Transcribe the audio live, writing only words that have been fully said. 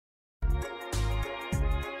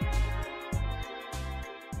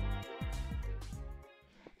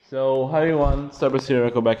So, hi everyone, Starburst here,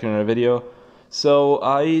 welcome back to another video. So,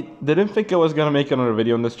 I didn't think I was gonna make another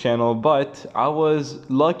video on this channel, but I was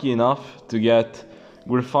lucky enough to get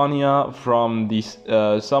GRIFFANIA from the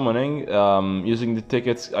summoning, using the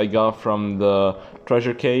tickets I got from the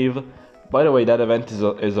treasure cave. By the way, that event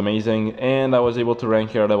is amazing, and I was able to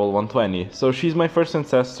rank her at level 120. So she's my first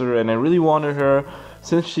ancestor, and I really wanted her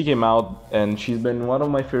since she came out, and she's been one of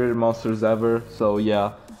my favorite monsters ever, so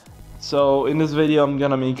yeah. So in this video I'm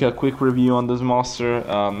gonna make a quick review on this monster.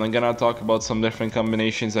 I'm gonna talk about some different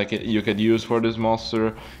combinations you could use for this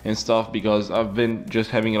monster and stuff, because I've been just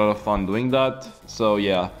having a lot of fun doing that. So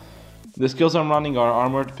yeah, the skills I'm running are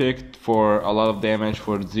Armored Pick for a lot of damage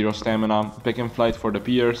for 0 stamina, Pick and Flight for the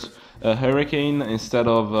Pierce, Hurricane instead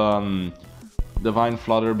of Divine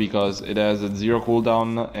Flutter because it has a 0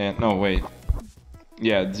 cooldown, and no wait.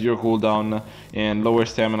 Yeah, 0 cooldown and lower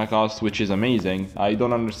stamina cost, which is amazing. I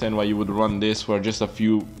don't understand why you would run this for just a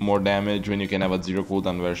few more damage when you can have a 0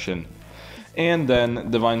 cooldown version. And then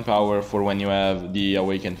Divine Power for when you have the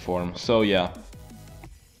Awakened form. So yeah.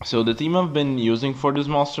 So the team I've been using for this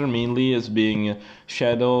monster mainly is being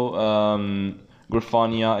Shadow,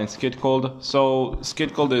 GRIFFANIA, and Skidcold. So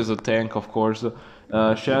Skidcold is a tank, of course.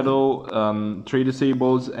 Shadow, 3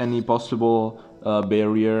 disables any possible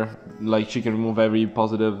barrier, like she can remove every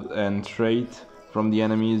positive and trait from the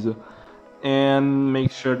enemies, and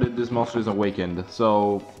make sure that this monster is awakened.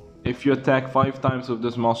 So if you attack 5 times with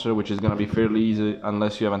this monster, which is gonna be fairly easy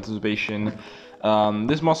unless you have anticipation,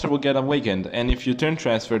 this monster will get awakened. And if you turn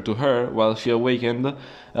transfer to her while she awakened,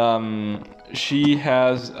 she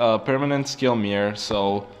has a permanent skill mirror,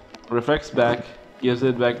 so reflects back, gives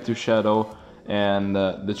it back to Shadow and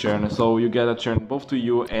the churn, so you get a churn both to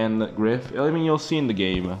you and Griff. I mean, you'll see in the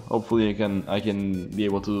game. Hopefully I can be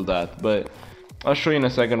able to do that, but I'll show you in a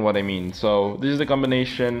second what I mean. So this is the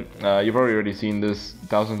combination. You've already seen this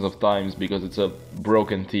thousands of times because it's a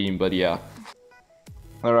broken team, but yeah.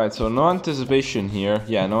 Alright, so no anticipation here.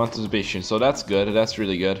 Yeah, no anticipation, so that's good. That's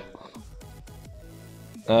really good.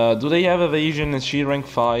 Do they have evasion? Is she rank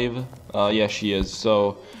 5? Yeah, she is.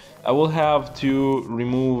 So I will have to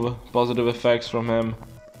remove positive effects from him.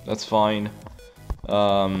 That's fine.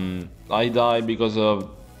 I die because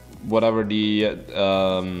of whatever the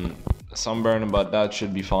sunburn, but that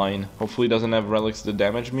should be fine. Hopefully he doesn't have relics that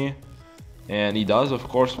damage me. And he does, of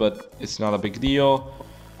course, but it's not a big deal.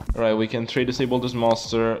 Alright, we can trade disable this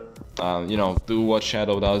monster. You know, do what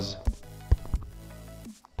Shadow does.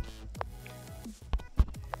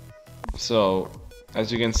 So as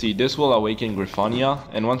you can see, this will awaken GRIFFANIA,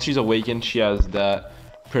 and once she's awakened, she has that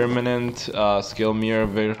permanent skill mirror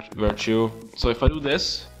virtue. So if I do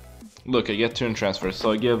this, look, I get turn transfer,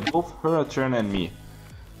 so I give both her a turn and me.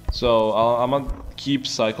 So I'm gonna keep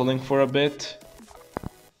cycling for a bit.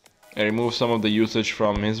 I remove some of the usage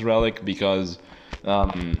from his relic because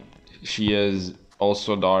she is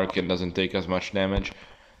also dark and doesn't take as much damage.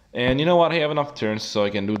 And you know what, I have enough turns so I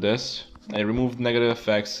can do this. I remove negative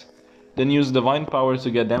effects. Then use Divine Power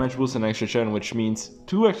to get damage boost and extra churn, which means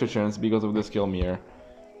 2 extra churns because of the skill mirror.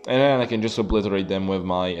 And then I can just obliterate them with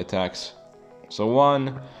my attacks. So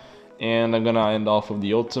 1, and I'm gonna end off of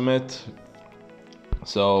the ultimate.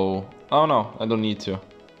 So, oh no, I don't need to.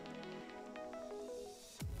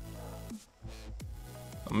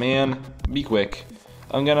 Man, be quick.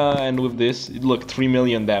 I'm gonna end with this. Look, 3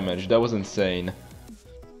 million damage, that was insane.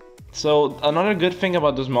 So another good thing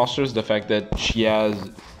about this monster is the fact that she has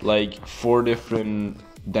like 4 different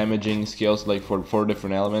damaging skills, like for 4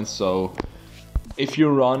 different elements. So if you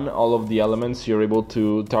run all of the elements, you're able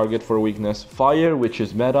to target for weakness fire, which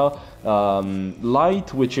is meta,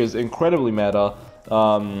 light, which is incredibly meta,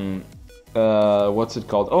 what's it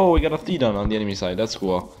called? Oh, we got a Theodon on the enemy side, that's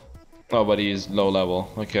cool. Oh, but he's low level,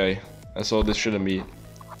 okay, so this shouldn't be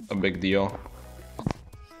a big deal.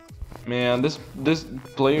 Man, this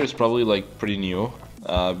player is probably like pretty new,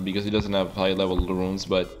 because he doesn't have high level runes,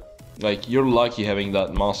 but like you're lucky having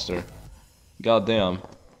that monster. God damn.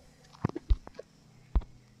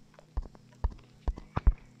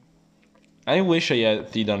 I wish I had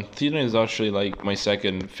Theodon. Theodon is actually like my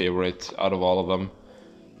second favorite out of all of them.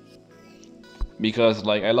 Because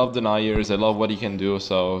like I love deniers, I love what he can do,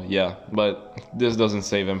 so yeah, but this doesn't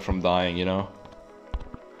save him from dying, you know?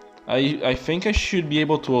 I think I should be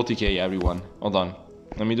able to OTK everyone. Hold on.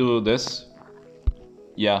 Let me do this.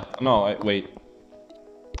 Yeah. No, wait.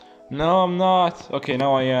 No, I'm not. Okay,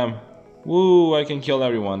 now I am. Woo, I can kill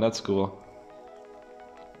everyone. That's cool.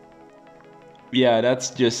 Yeah,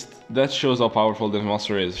 that shows how powerful this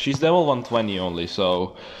monster is. She's level 120 only,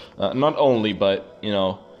 so... not only, but, you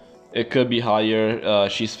know... it could be higher.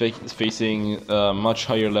 She's facing much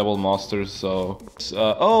higher level monsters, so...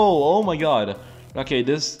 oh my god! Okay,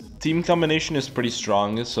 this team combination is pretty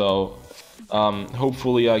strong, so...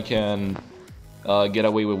 hopefully I can get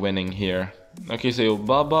away with winning here. Okay, so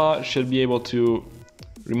Baba should be able to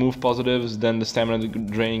remove positives, then the stamina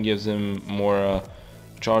drain gives him more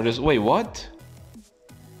charges. Wait, what?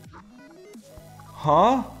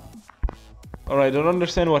 Huh? Alright, I don't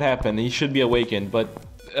understand what happened. He should be awakened, but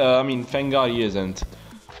I mean, thank god he isn't.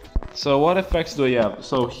 So what effects do he have?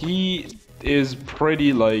 So he is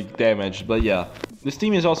pretty like damaged, but yeah. This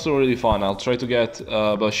team is also really fun. I'll try to get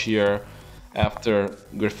Bashir after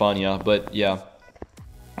Griffania, but yeah.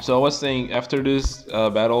 So I was saying, after this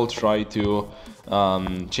battle, try to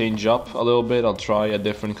change up a little bit. I'll try a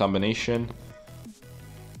different combination.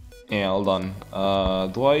 Yeah, hold on.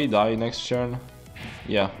 Do I die next turn?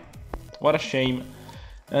 Yeah. What a shame.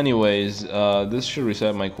 Anyways, this should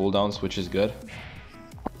reset my cooldowns, which is good.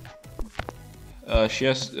 He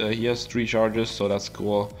has 3 charges, so that's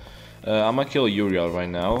cool. I'm gonna kill Uriel right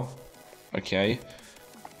now. Okay.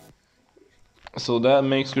 So that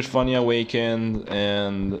makes Griffania awakened,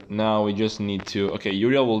 and now we just need to... Okay,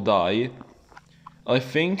 Uriel will die. I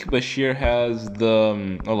think Bashir has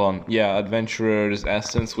the... hold on. Yeah, Adventurer's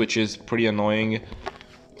Essence, which is pretty annoying.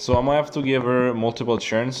 So I might have to give her multiple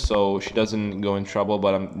turns so she doesn't go in trouble,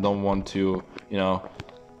 but I don't want to, you know,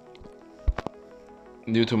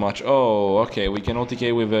 do too much. Oh, okay, we can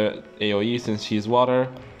OTK with AoE since he's water.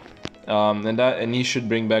 And he should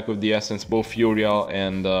bring back with the essence both Uriel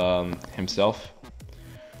and himself.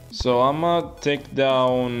 So I'm gonna take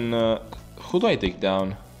down... who do I take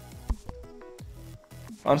down?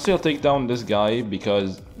 Honestly, I'll take down this guy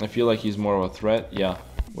because I feel like he's more of a threat, yeah,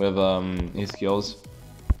 with his skills.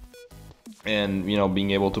 And, you know,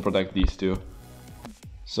 being able to protect these two.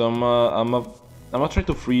 So I'm gonna try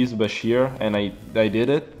to freeze Bashir, and I did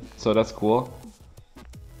it, so that's cool.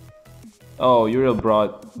 Oh, Uriel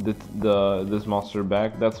brought this monster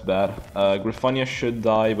back. That's bad. Griffania should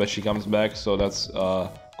die, but she comes back, so that's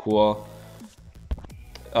cool.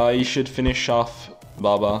 You should finish off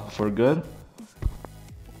Baba for good.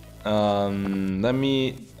 Let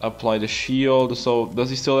me apply the shield. So does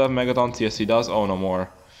he still have Megatons? Yes, he does. Oh, no more.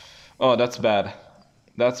 Oh, that's bad.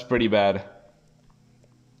 That's pretty bad.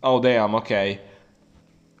 Oh, damn. Okay.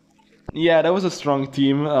 Yeah, that was a strong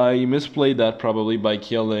team. I misplayed that probably by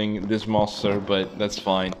killing this monster, but that's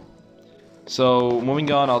fine. So,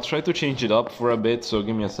 moving on, I'll try to change it up for a bit, so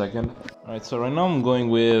give me a second. Alright, so right now I'm going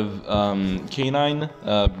with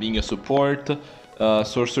K9 being a support,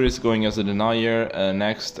 Sorceress going as a denier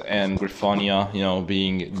next, and Griffania, you know,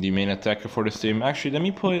 being the main attacker for this team. Actually, let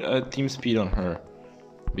me put team speed on her,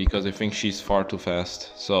 because I think she's far too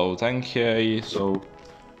fast. So, 10k, so...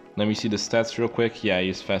 let me see the stats real quick. Yeah,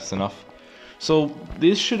 he's fast enough. So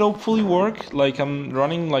this should hopefully work. Like, I'm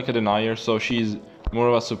running like a denier, so she's more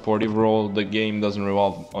of a supportive role. The game doesn't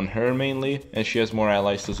revolve on her mainly, and she has more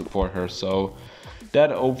allies to support her. So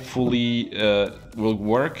that hopefully will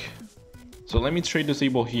work. So let me trade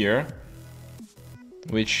disable here,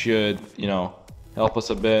 which should, you know, help us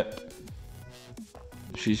a bit.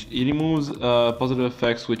 It removes positive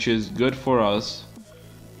effects, which is good for us.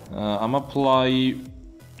 I'm apply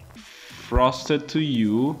Frosted to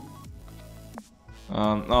you.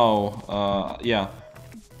 Yeah.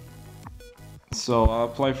 So I'll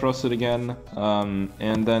apply Frosted again,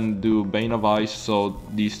 and then do Bane of Ice, so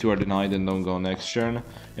these two are denied and don't go next turn.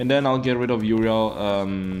 And then I'll get rid of Uriel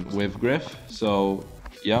with Griff, so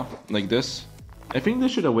yeah, like this. I think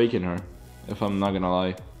this should awaken her, if I'm not gonna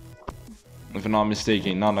lie. If I'm not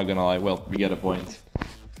mistaken, not gonna lie, well, we get a point.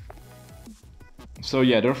 So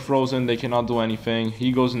yeah, they're frozen, they cannot do anything.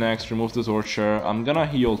 He goes next, remove the torture. I'm gonna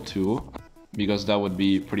heal too, because that would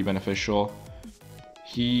be pretty beneficial.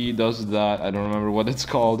 He does that, I don't remember what it's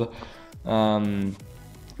called.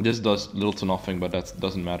 This does little to nothing, but that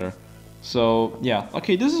doesn't matter. So yeah,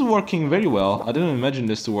 okay, this is working very well. I didn't imagine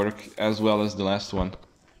this to work as well as the last one.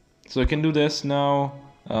 So I can do this now.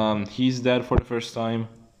 He's dead for the first time.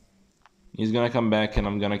 He's gonna come back and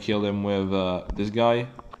I'm gonna kill him with this guy.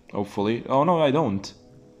 Hopefully. Oh no, I don't.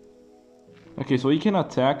 Okay, so he can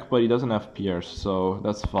attack, but he doesn't have pierce, so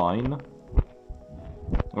that's fine.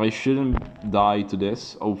 I shouldn't die to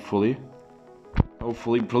this, hopefully.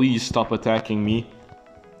 Hopefully, please stop attacking me.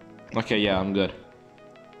 Okay, yeah, I'm good.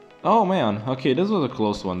 Oh man, okay, this was a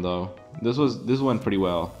close one though. This went pretty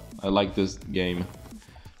well. I like this game.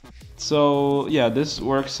 So yeah, this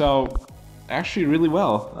works out actually really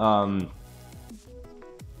well.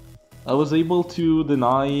 I was able to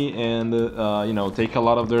deny and, you know, take a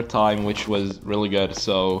lot of their time, which was really good.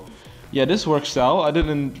 So Yeah, this works out. I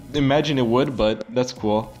didn't imagine it would, but that's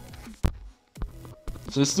cool.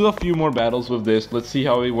 So let's do a few more battles with this. Let's see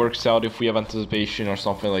how it works out if we have anticipation or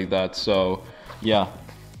something like that. So, yeah.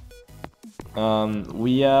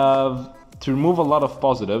 We have to remove a lot of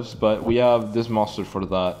positives, but we have this monster for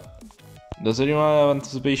that. Does anyone have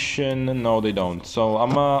anticipation? No, they don't. So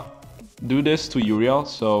I'm gonna do this to Uriel,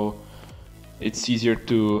 so it's easier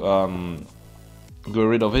to get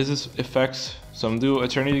rid of his effects. So I'm gonna do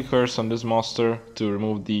Eternity Curse on this monster to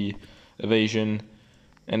remove the evasion.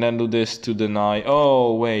 And then do this to deny...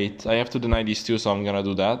 Oh, wait. I have to deny these two, so I'm gonna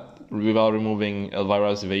do that without removing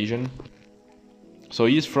Elvira's evasion. So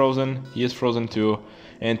he is frozen too.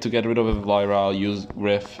 And to get rid of Elvira, I'll use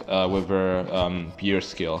Griff with her Pierce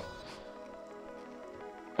skill.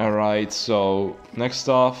 Alright, so next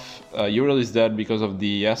off, Uriel is dead because of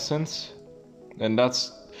the Essence. And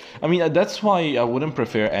that's... I mean, that's why I wouldn't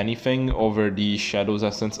prefer anything over the Shadow's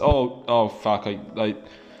Essence. Oh, fuck,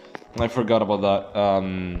 I forgot about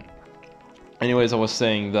that. Anyways, I was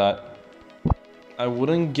saying that I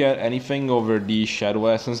wouldn't get anything over the Shadow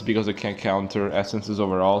Essence because it can counter essences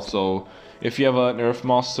overall. So if you have an Earth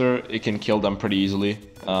monster, it can kill them pretty easily.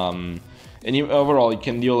 And overall, it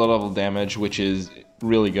can deal a lot of damage, which is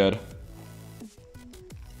really good.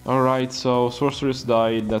 Alright, so Sorceress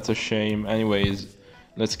died. That's a shame. Anyways,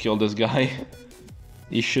 let's kill this guy.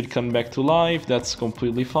 He should come back to life. That's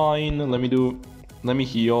completely fine. Let me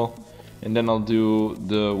heal, and then I'll do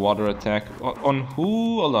the water attack. On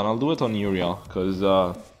who? Hold on, I'll do it on Uriel, because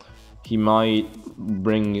he might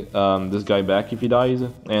bring this guy back if he dies,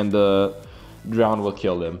 and the drown will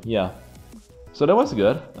kill him. Yeah. So that was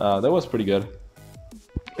good. That was pretty good.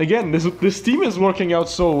 Again, this team is working out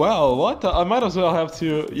so well. What? I might as well have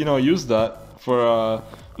to, you know, use that for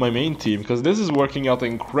my main team, because this is working out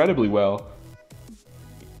incredibly well.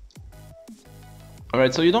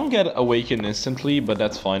 Alright, so you don't get awakened instantly, but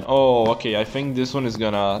that's fine. Oh, okay, I think this one is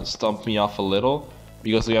gonna stump me off a little,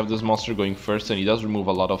 because we have this monster going first, and he does remove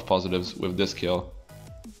a lot of positives with this kill.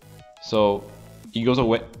 So, he goes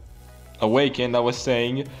awakened, I was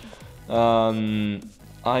saying.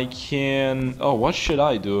 I can... Oh, what should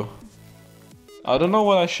I do? I don't know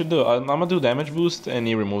what I should do. I'm gonna do damage boost, and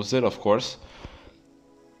he removes it, of course.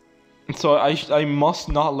 So, I must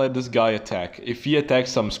not let this guy attack. If he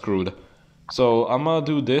attacks, I'm screwed. So I'm gonna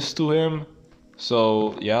do this to him.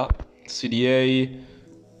 So yeah, CDA,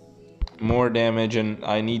 more damage, and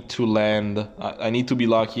I need to land. I need to be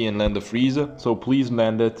lucky and land the freeze. So please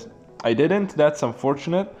land it. I didn't. That's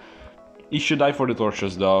unfortunate. He should die for the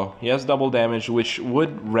torches though. He has double damage, which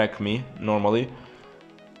would wreck me normally.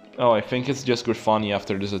 Oh, I think it's just Griffania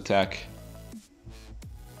after this attack.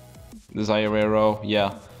 Desire arrow,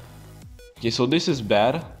 yeah. Okay, so this is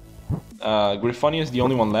bad. Griffania is the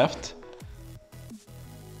only one left.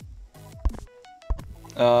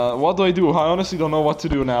 What do I do? I honestly don't know what to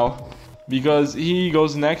do now, because he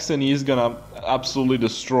goes next and he's gonna absolutely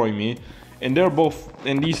destroy me, and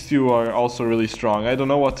these two are also really strong. I don't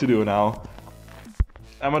know what to do now.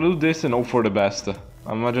 I'm gonna do this and hope for the best.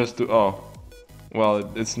 I'm gonna just do... Oh,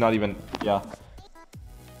 well, it's not even... Yeah.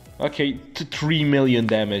 Okay, to 3 million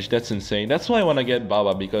damage. That's insane. That's why I wanna get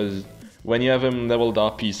Baba, because when you have him leveled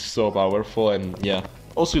up, he's so powerful, and yeah.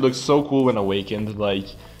 Also, he looks so cool when awakened. Like,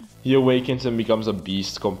 he awakens and becomes a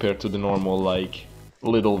beast compared to the normal, like,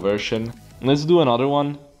 little version. Let's do another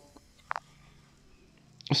one.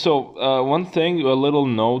 So, one thing, a little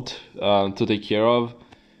note to take care of.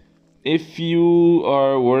 If you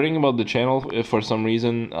are worrying about the channel for some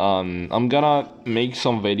reason, I'm gonna make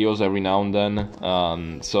some videos every now and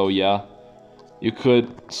then. So yeah, you could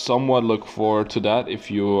somewhat look forward to that if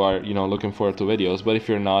you are, you know, looking forward to videos. But if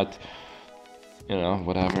you're not, you know,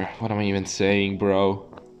 whatever. What am I even saying, bro?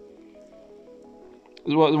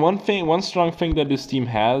 One strong thing that this team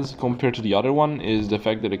has compared to the other one is the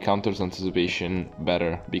fact that it counters anticipation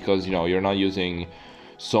better, because, you know, you're not using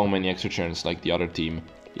so many extra turns like the other team.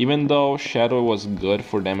 Even though Shadow was good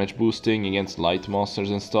for damage boosting against light monsters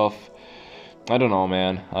and stuff, I don't know,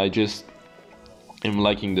 man. I just am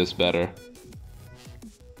liking this better.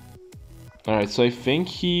 Alright, so I think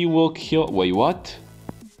he will kill... Wait, what?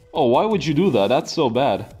 Oh, why would you do that? That's so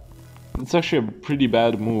bad. It's actually a pretty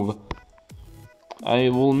bad move. I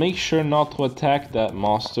will make sure not to attack that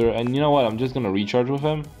monster, and you know what, I'm just gonna recharge with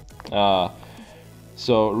him.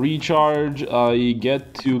 So, recharge, I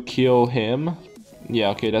get to kill him. Yeah,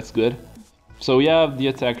 okay, that's good. So we have the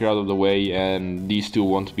attacker out of the way, and these two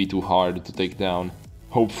won't be too hard to take down.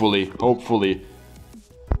 Hopefully, hopefully.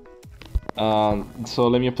 So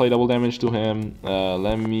let me apply double damage to him.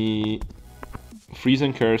 Let me freeze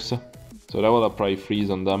and curse. So that will apply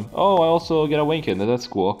freeze on them. Oh, I also get awakened, that's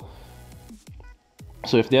cool.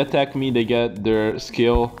 So if they attack me, they get their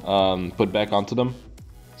skill put back onto them.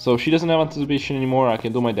 So she doesn't have anticipation anymore. I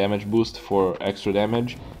can do my damage boost for extra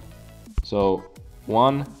damage. So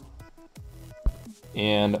 1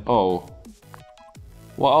 and oh.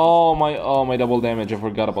 Well, oh my double damage. I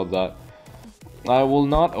forgot about that. I will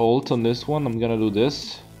not ult on this one. I'm gonna do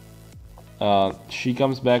this. She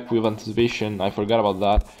comes back with anticipation. I forgot about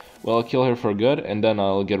that. Well, I'll kill her for good, and then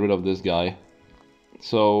I'll get rid of this guy.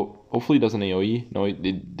 So hopefully it doesn't AoE. No, it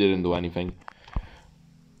didn't do anything.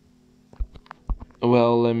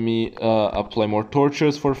 Well, let me apply more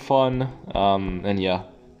torches for fun. And yeah,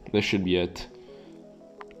 this should be it.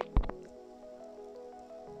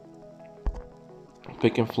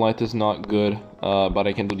 Pick and flight is not good, but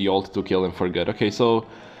I can do the ult to kill him for good. Okay, so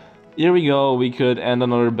here we go. We could end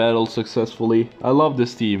another battle successfully. I love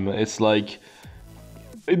this team. It's like,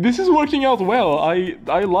 this is working out well.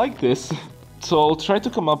 I like this. So I'll try to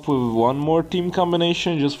come up with one more team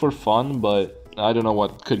combination just for fun, but I don't know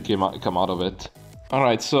what could come out of it.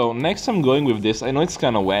 Alright, so next I'm going with this. I know it's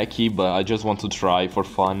kind of wacky, but I just want to try for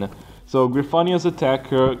fun. So GRIFFANIA as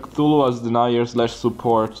attacker, Cthulhu as denier /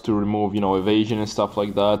 support to remove, you know, evasion and stuff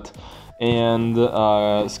like that. And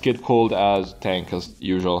Skid Cold as tank as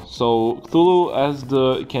usual. So Cthulhu as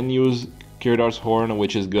can use Kiridar's Horn,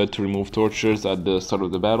 which is good to remove tortures at the start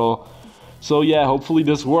of the battle. So yeah, hopefully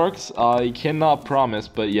this works. I cannot promise,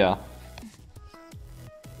 but yeah.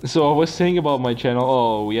 So I was saying about my channel,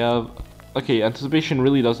 oh, we have... Okay, anticipation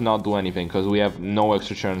really does not do anything, because we have no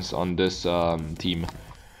extra chance on this team.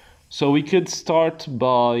 So we could start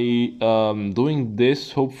by doing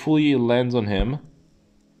this. Hopefully it lands on him.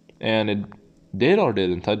 And it did or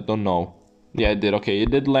didn't, I don't know. Yeah, it did. Okay,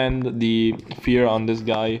 it did land the fear on this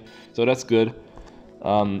guy, so that's good.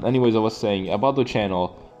 Anyways, I was saying about the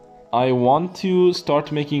channel. I want to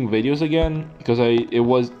start making videos again, because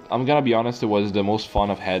I'm gonna be honest, it was the most fun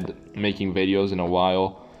I've had making videos in a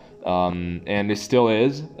while. And it still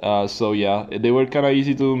is. So yeah, they were kind of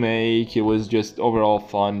easy to make. It was just overall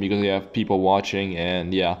fun because you have people watching,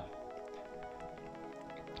 and yeah.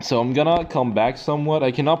 So I'm gonna come back somewhat.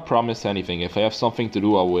 I cannot promise anything. If I have something to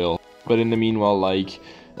do, I will. But in the meanwhile, like,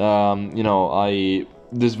 you know,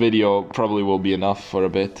 this video probably will be enough for a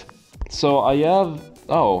bit. So I have...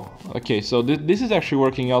 Oh, okay, so this is actually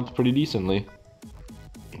working out pretty decently.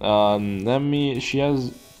 She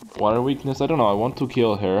has water weakness. I don't know, I want to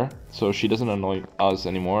kill her so she doesn't annoy us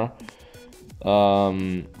anymore.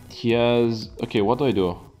 He has... Okay, what do I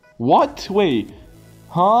do? What? Wait.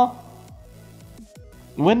 Huh?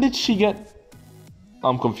 When did she get...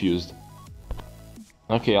 I'm confused.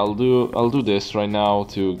 Okay, I'll do this right now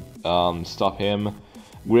to stop him.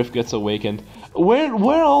 Griff gets awakened. Where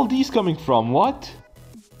are all these coming from? What?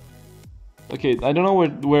 Okay, I don't know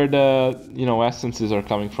where the, you know, essences are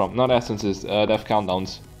coming from. Not essences, death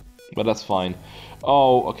countdowns. But that's fine.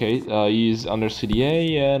 Oh, okay, he's under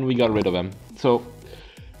CDA and we got rid of him. So,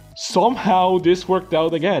 somehow this worked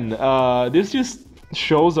out again. This just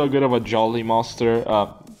shows how good of a jolly monster.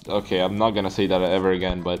 Okay, I'm not gonna say that ever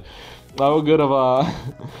again, but how good of a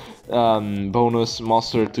bonus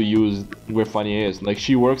monster to use GRIFFANIA is. Like,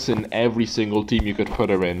 she works in every single team you could put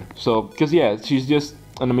her in. So, because yeah, she's just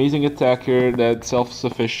an amazing attacker that's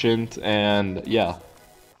self-sufficient, and yeah,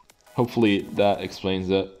 hopefully that explains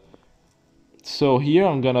it. So here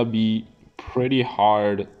I'm gonna be pretty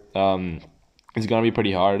hard. It's gonna be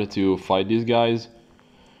pretty hard to fight these guys,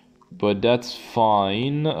 but that's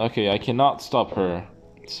fine. Okay, I cannot stop her,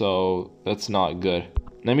 so that's not good.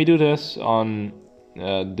 Let me do this on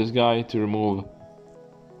this guy to remove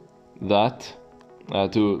that,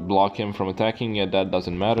 to block him from attacking. Yet that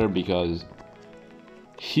doesn't matter because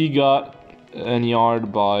he got an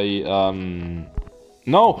yard by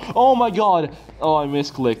no! Oh my god! Oh, I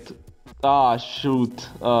misclicked. Ah, shoot.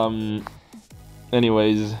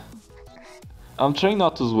 Anyways, I'm trying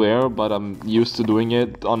not to swear, but I'm used to doing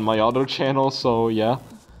it on my other channel, so yeah.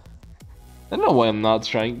 I don't know why I'm not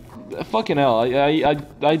trying. Fucking hell,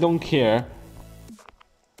 I don't care.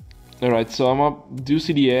 Alright, so I'm up. Do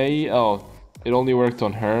CDA. Oh, it only worked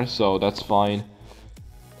on her, so that's fine.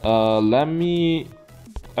 Let me...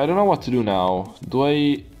 I don't know what to do now. Do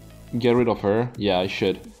I get rid of her? Yeah, I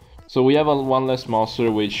should. So we have one less monster,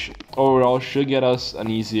 which overall should get us an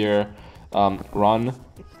easier run.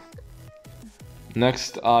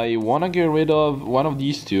 Next, I want to get rid of one of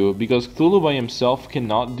these two, because Cthulhu by himself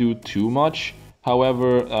cannot do too much.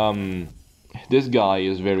 However, this guy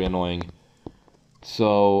is very annoying.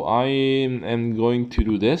 So I am going to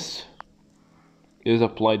do this. Is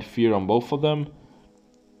applied fear on both of them.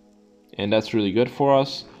 And that's really good for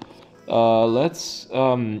us. Let's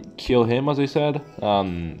kill him, as I said,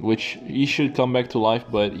 which he should come back to life,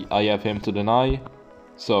 but I have him to deny.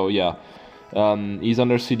 So yeah, he's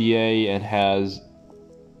under CDA and has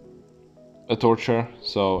a torture.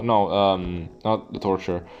 So no, not the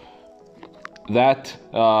torture. That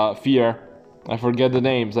fear. I forget the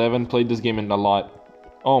names. I haven't played this game in a lot.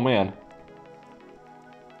 Oh man.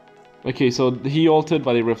 Okay, so he ulted,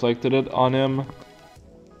 but he reflected it on him.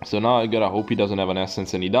 So now I gotta hope he doesn't have an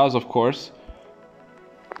essence, and he does, of course.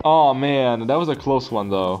 Oh man, that was a close one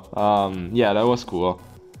though. Yeah, that was cool.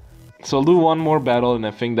 So I'll do one more battle, and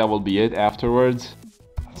I think that will be it afterwards.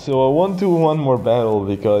 So I won't do one more battle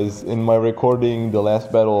because in my recording the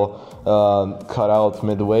last battle cut out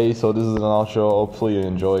midway. So this is an outro. Hopefully you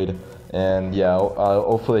enjoyed, and yeah,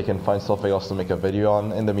 hopefully I can find something else to make a video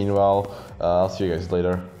on. In the meanwhile, I'll see you guys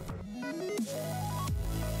later.